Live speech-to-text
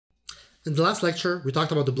In the last lecture, we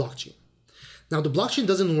talked about the blockchain. Now, the blockchain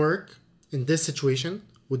doesn't work in this situation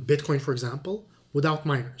with Bitcoin, for example, without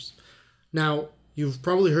miners. Now, you've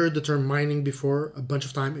probably heard the term mining before a bunch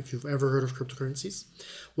of times if you've ever heard of cryptocurrencies.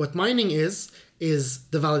 What mining is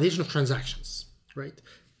the validation of transactions, right?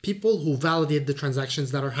 People who validate the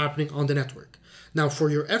transactions that are happening on the network. Now, for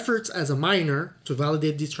your efforts as a miner to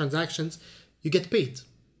validate these transactions, you get paid,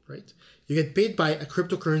 right? You get paid by a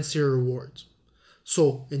cryptocurrency reward.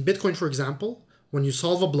 So in Bitcoin, for example, when you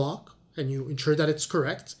solve a block and you ensure that it's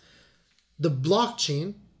correct, the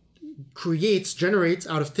blockchain generates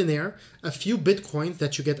out of thin air a few Bitcoins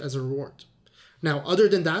that you get as a reward. Now, other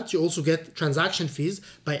than that, you also get transaction fees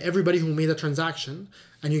by everybody who made a transaction,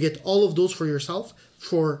 and you get all of those for yourself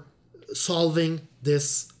for solving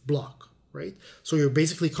this block, right? So you're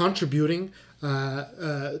basically contributing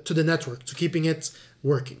to the network, to keeping it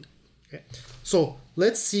working. Okay. So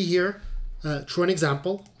let's see here, through an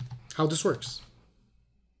example, how this works.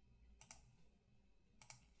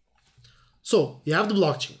 So you have the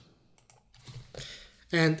blockchain.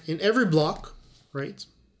 And in every block, right,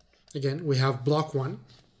 again, we have block 1.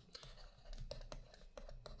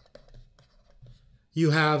 You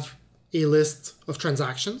have a list of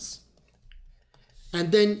transactions.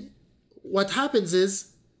 And then what happens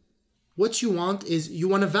is, what you want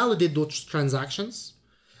to validate those transactions,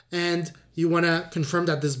 and you want to confirm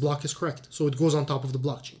that this block is correct. So it goes on top of the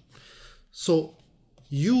blockchain. So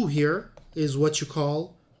you here is what you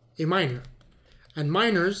call a miner. And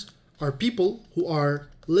miners are people who are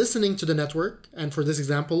listening to the network, and for this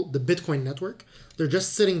example, the Bitcoin network. They're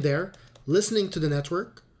just sitting there listening to the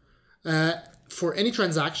network for any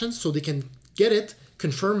transactions so they can get it,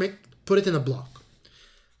 confirm it, put it in a block.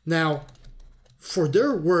 Now, for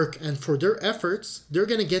their work and for their efforts, they're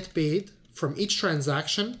going to get paid from each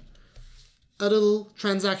transaction a little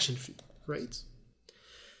transaction fee, right?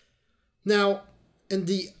 Now, in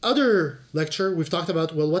the other lecture, we've talked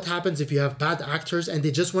about, well, what happens if you have bad actors and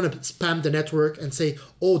they just want to spam the network and say,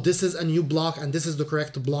 oh, this is a new block and this is the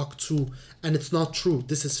correct block too, and it's not true,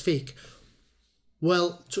 this is fake.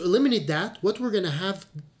 Well, to eliminate that, what we're going to have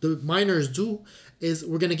the miners do is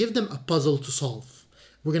we're going to give them a puzzle to solve.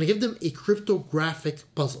 We're going to give them a cryptographic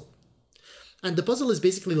puzzle. And the puzzle is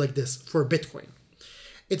basically like this for Bitcoin.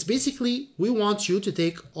 It's basically, we want you to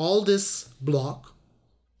take all this block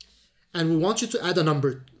and we want you to add a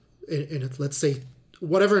number in it. Let's say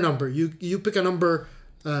whatever number. You pick a number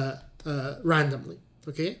randomly,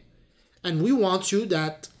 okay? And we want you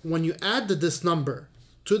that when you add this number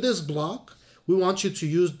to this block, we want you to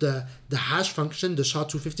use the hash function, the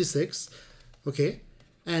SHA-256, okay?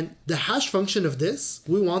 And the hash function of this,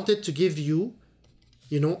 we want it to give you,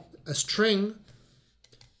 a string,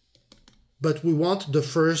 but we want the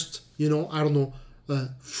first,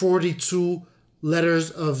 42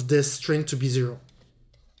 letters of this string to be 0.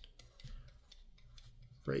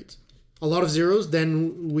 Right? A lot of zeros,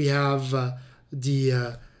 then we have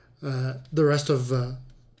the rest of, the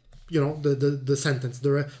sentence,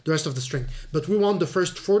 the rest of the string. But we want the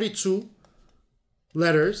first 42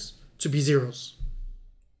 letters to be zeros.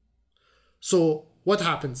 So what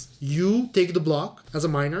happens? You take the block as a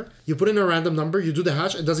miner, you put in a random number, you do the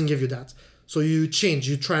hash, it doesn't give you that. So you change,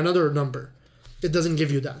 you try another number. It doesn't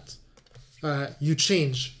give you that. You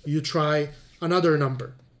change, you try another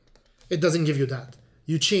number. It doesn't give you that.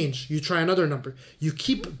 You change, you try another number. You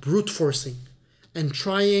keep brute forcing and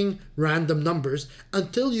trying random numbers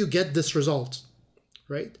until you get this result,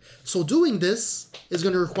 right? So doing this is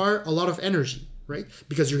going to require a lot of energy, right?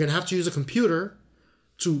 Because you're going to have to use a computer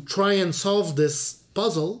to try and solve this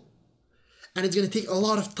puzzle, and it's going to take a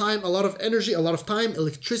lot of time, a lot of energy, a lot of time,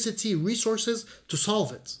 electricity, resources to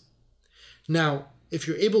solve it. Now, if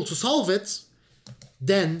you're able to solve it,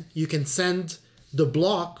 then you can send the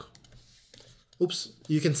block,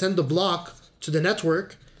 to the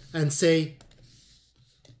network and say,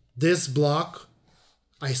 this block,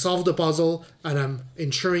 I solved the puzzle and I'm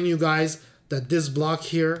ensuring you guys that this block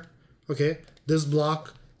here, okay, this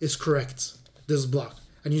block is correct, this block.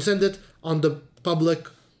 And you send it on the public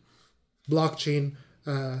blockchain,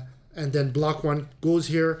 and then block 1 goes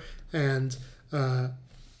here and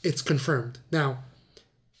it's confirmed. Now,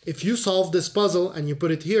 if you solve this puzzle and you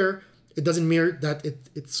put it here, it doesn't mean that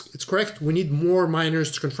it's correct. We need more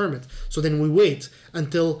miners to confirm it. So then we wait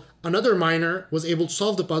until another miner was able to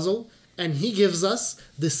solve the puzzle and he gives us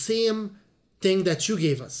the same thing that you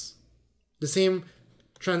gave us, the same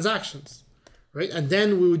transactions, right? And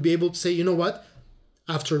then we would be able to say, you know what?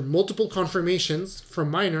 After multiple confirmations from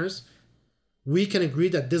miners, we can agree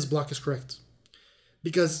that this block is correct.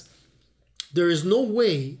 Because there is no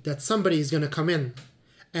way that somebody is going to come in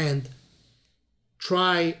and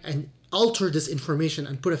try and alter this information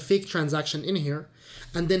and put a fake transaction in here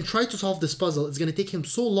and then try to solve this puzzle, it's going to take him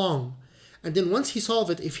so long. And then once he solves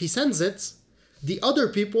it, if he sends it, the other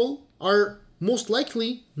people are most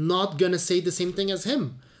likely not going to say the same thing as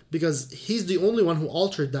him because he's the only one who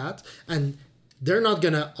altered that, and they're not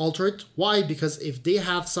going to alter it. Why? Because if they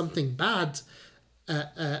have something bad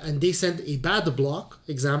and they send a bad block,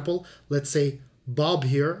 example, let's say Bob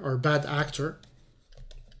here, our bad actor,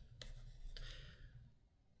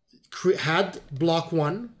 had block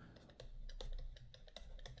 1,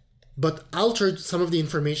 but altered some of the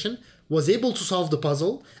information, was able to solve the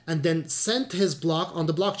puzzle, and then sent his block on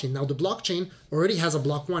the blockchain. Now the blockchain already has a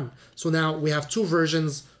block 1. So now we have 2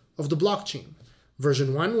 versions of the blockchain.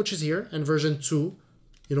 Version 1, which is here, and version 2,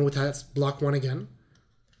 it has block 1 again,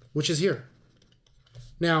 which is here.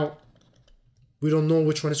 Now, we don't know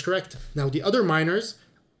which one is correct. Now the other miners,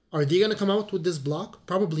 are they going to come out with this block?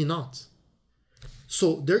 Probably not.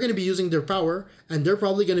 So they're going to be using their power, and they're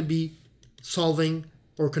probably going to be solving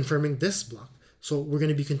or confirming this block. So we're going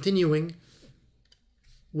to be continuing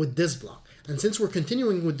with this block. And since we're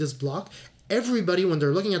continuing with this block, everybody, when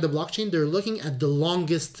they're looking at the blockchain, they're looking at the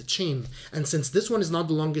longest chain. And since this one is not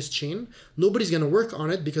the longest chain, nobody's going to work on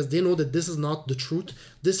it because they know that this is not the truth.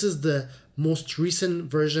 This is the most recent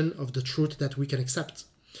version of the truth that we can accept.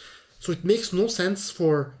 So it makes no sense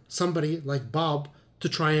for somebody like Bob to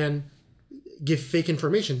try and give fake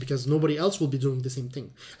information because nobody else will be doing the same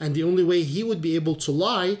thing. And the only way he would be able to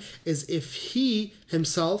lie is if he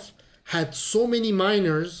himself had so many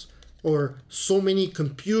miners or so many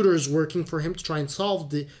computers working for him to try and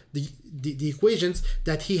solve the equations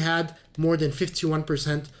that he had more than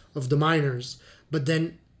 51% of the miners. But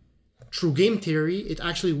then through game theory, it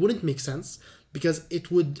actually wouldn't make sense because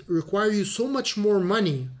it would require you so much more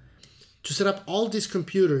money to set up all these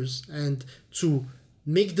computers and to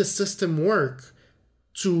make the system work,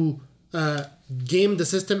 to game the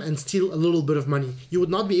system and steal a little bit of money. You would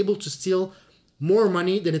not be able to steal more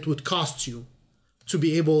money than it would cost you to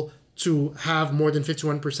be able to have more than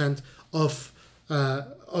 51% of the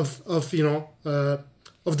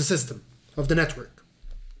system, of the network,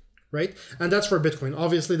 right? And that's for Bitcoin.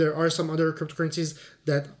 Obviously, there are some other cryptocurrencies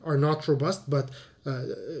that are not robust, but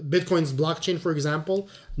Bitcoin's blockchain, for example,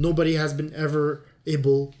 nobody has been ever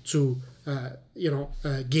able to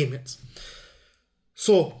game it.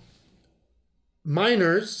 So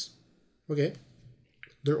miners, okay,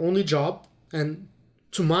 their only job and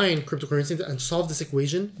to mine cryptocurrencies and solve this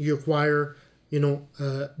equation, you require,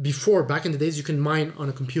 before, back in the days, you can mine on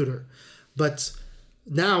a computer. But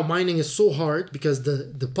now mining is so hard because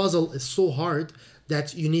the puzzle is so hard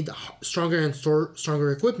that you need stronger and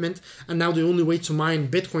stronger equipment. And now the only way to mine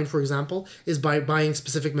Bitcoin, for example, is by buying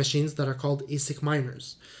specific machines that are called ASIC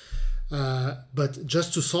miners. But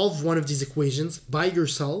just to solve one of these equations by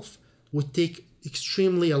yourself would take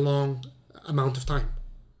extremely a long amount of time,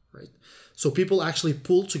 right? So people actually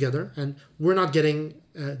pull together, and we're not getting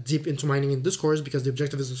deep into mining in this course because the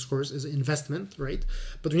objective of this course is investment, right?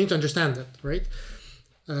 But we need to understand that, right?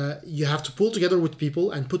 You have to pull together with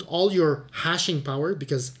people and put all your hashing power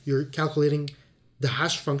because you're calculating the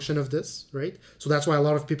hash function of this, right? So that's why a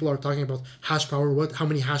lot of people are talking about hash power. How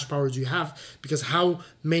many hash powers do you have? Because how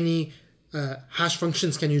many hash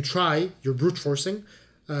functions can you try, you're brute forcing,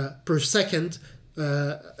 per second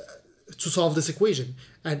to solve this equation.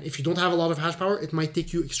 And if you don't have a lot of hash power, it might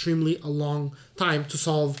take you extremely a long time to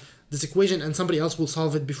solve this equation, and somebody else will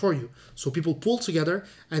solve it before you. So people pull together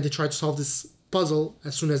and they try to solve this puzzle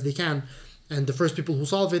as soon as they can. And the first people who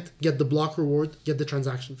solve it get the block reward, get the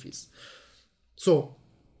transaction fees. So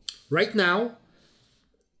right now,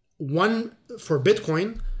 for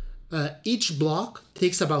Bitcoin, each block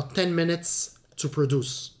takes about 10 minutes to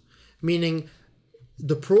produce, meaning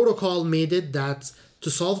the protocol made it that to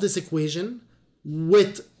solve this equation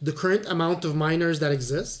with the current amount of miners that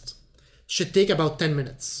exist should take about 10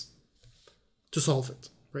 minutes to solve it,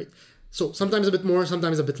 right? So sometimes a bit more,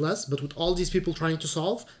 sometimes a bit less, but with all these people trying to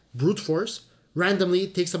solve, brute force, randomly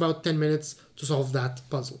it takes about 10 minutes to solve that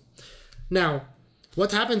puzzle. Now,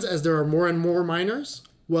 what happens as there are more and more miners?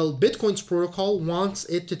 Well, Bitcoin's protocol wants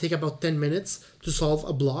it to take about 10 minutes to solve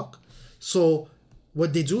a block. So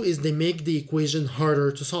what they do is they make the equation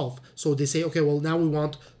harder to solve. So they say, okay, well, now we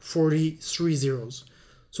want 43 zeros.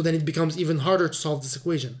 So then it becomes even harder to solve this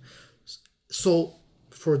equation. So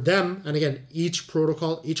for them, and again, each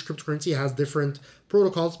protocol, each cryptocurrency has different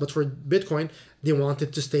protocols, but for Bitcoin, they want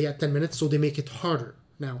it to stay at 10 minutes, so they make it harder.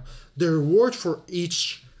 Now, the reward for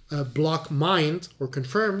each block mined or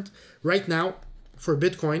confirmed right now for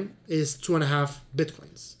Bitcoin is 12.5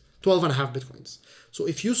 Bitcoins. So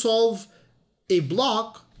if you solve a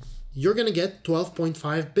block you're going to get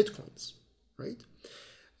 12.5 Bitcoins, right?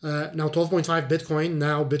 Now 12.5 Bitcoin,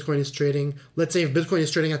 now Bitcoin is trading, let's say if Bitcoin is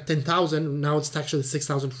trading at 10,000, now it's actually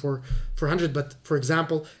 6,400. But for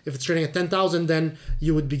example, if it's trading at 10,000, then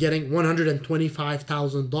you would be getting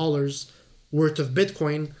 $125,000 worth of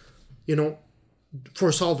Bitcoin,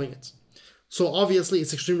 for solving it. So obviously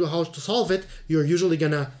it's extremely hard to solve it. You're usually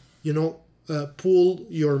gonna, pool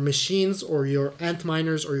your machines or your ant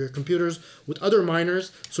miners or your computers with other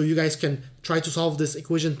miners, so you guys can try to solve this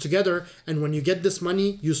equation together. And when you get this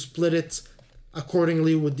money, you split it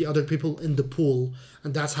accordingly with the other people in the pool.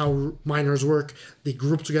 And that's how miners work. They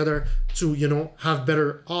group together to, have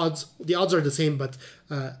better odds. The odds are the same, but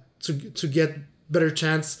to get better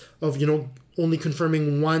chance of, only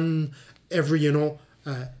confirming one every,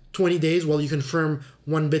 20 days, while you confirm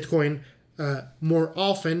one Bitcoin more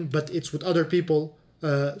often, but it's with other people,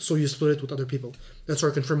 so you split it with other people. That's why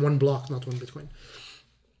I confirm one block, not one Bitcoin.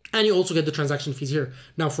 And you also get the transaction fees here.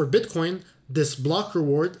 Now for Bitcoin, this block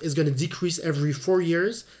reward is going to decrease every 4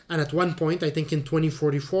 years, and at one point, I think in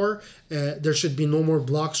 2044, there should be no more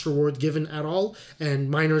blocks reward given at all, and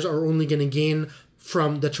miners are only going to gain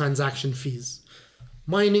from the transaction fees.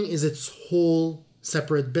 Mining is its whole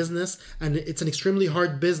separate business, and it's an extremely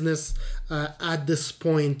hard business at this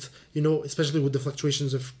point, especially with the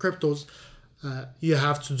fluctuations of cryptos. You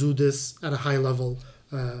have to do this at a high level,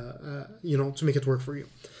 to make it work for you.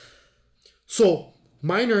 So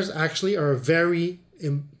miners actually are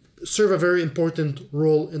serve a very important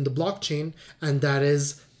role in the blockchain, and that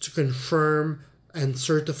is to confirm and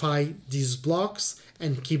certify these blocks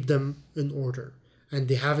and keep them in order. And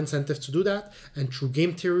they have incentive to do that. And through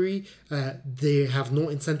game theory, they have no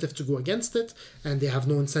incentive to go against it, and they have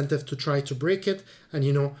no incentive to try to break it. And,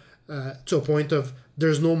 to a point of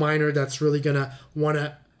there's no miner that's really going to want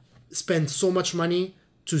to spend so much money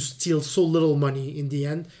to steal so little money in the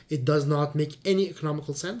end. It does not make any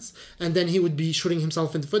economical sense. And then he would be shooting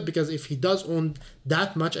himself in the foot, because if he does own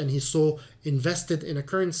that much and he's so invested in a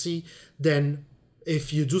currency, then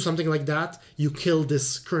if you do something like that, you kill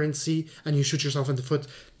this currency and you shoot yourself in the foot.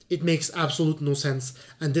 It makes absolute no sense.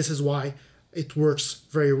 And this is why it works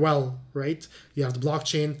very well, right? You have the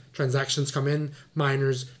blockchain, transactions come in,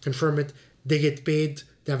 miners confirm it, they get paid,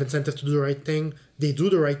 they have incentive to do the right thing, they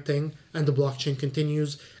do the right thing, and the blockchain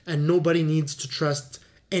continues. And nobody needs to trust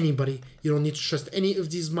anybody. You don't need to trust any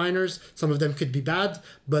of these miners. Some of them could be bad,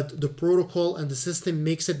 but the protocol and the system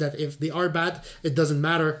makes it that if they are bad, it doesn't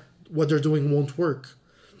matter. What they're doing won't work.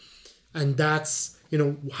 And that's,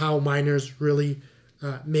 how miners really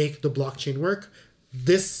make the blockchain work.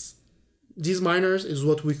 These miners is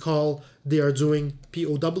what we call, they are doing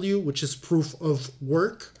POW, which is proof of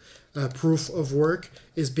work. Proof of work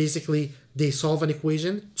is basically they solve an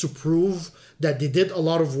equation to prove that they did a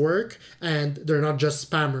lot of work and they're not just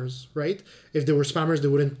spammers, right? If they were spammers, they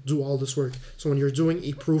wouldn't do all this work. So when you're doing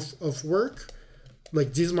a proof of work,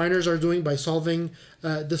 like these miners are doing by solving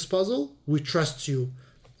this puzzle, we trust you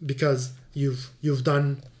because you've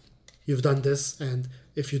done this, and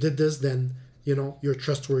if you did this, then you're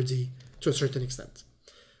trustworthy to a certain extent.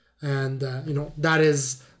 And that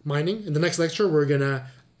is mining. In the next lecture, we're gonna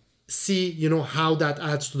see how that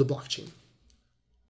adds to the blockchain.